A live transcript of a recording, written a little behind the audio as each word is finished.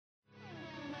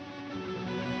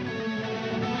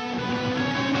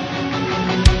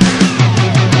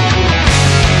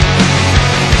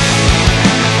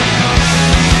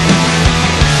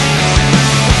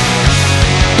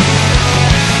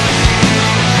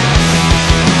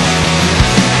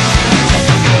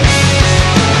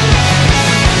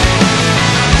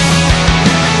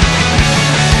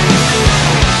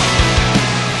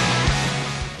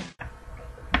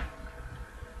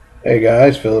Hey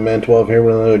guys, PhillyMan12 here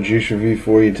with another juice review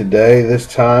for you today. This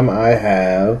time I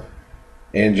have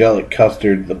Angelic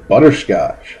Custard, the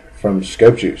butterscotch from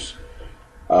Scope Juice.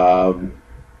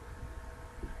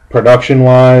 Production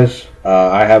wise,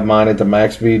 I have mine at the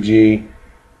Max VG.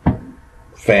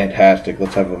 Fantastic.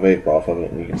 Let's have a vape off of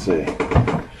it and you can see.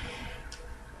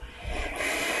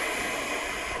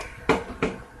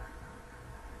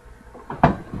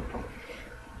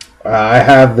 I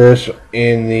have this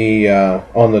in the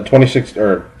on the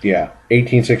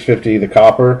 18650, the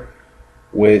copper,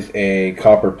 with a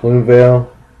copper plume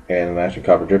veil and a matching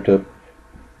copper drip tip,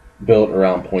 built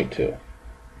around 0.2.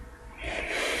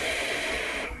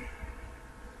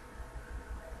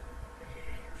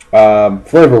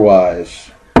 Flavor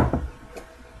wise,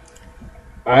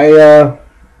 I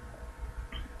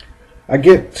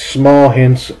get small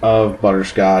hints of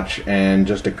butterscotch and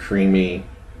just a creamy,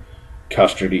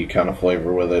 custardy kind of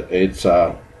flavor with it. It's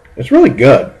really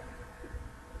good.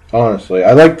 Honestly,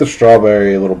 I like the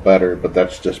strawberry a little better, but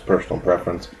that's just personal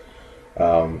preference.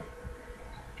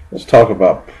 Let's talk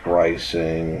about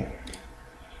pricing.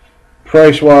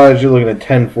 Price wise, you're looking at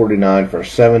 $10.49 for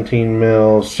 17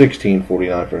 mil,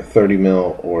 $16.49 for 30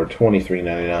 mil, or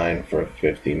 $23.99 for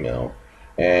 50 mil.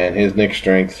 And his Nick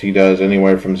strengths, he does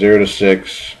anywhere from 0 to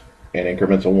 6 in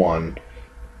increments of 1,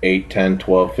 8, 10,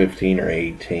 12, 15, or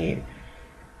 18.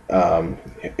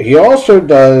 He also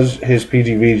does his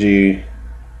PGVG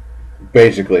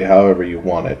basically however you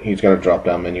want it. He's got a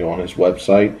drop-down menu on his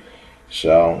website,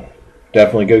 so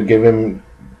definitely go give him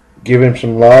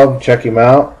some love. Check him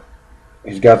out.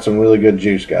 He's got some really good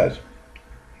juice, guys.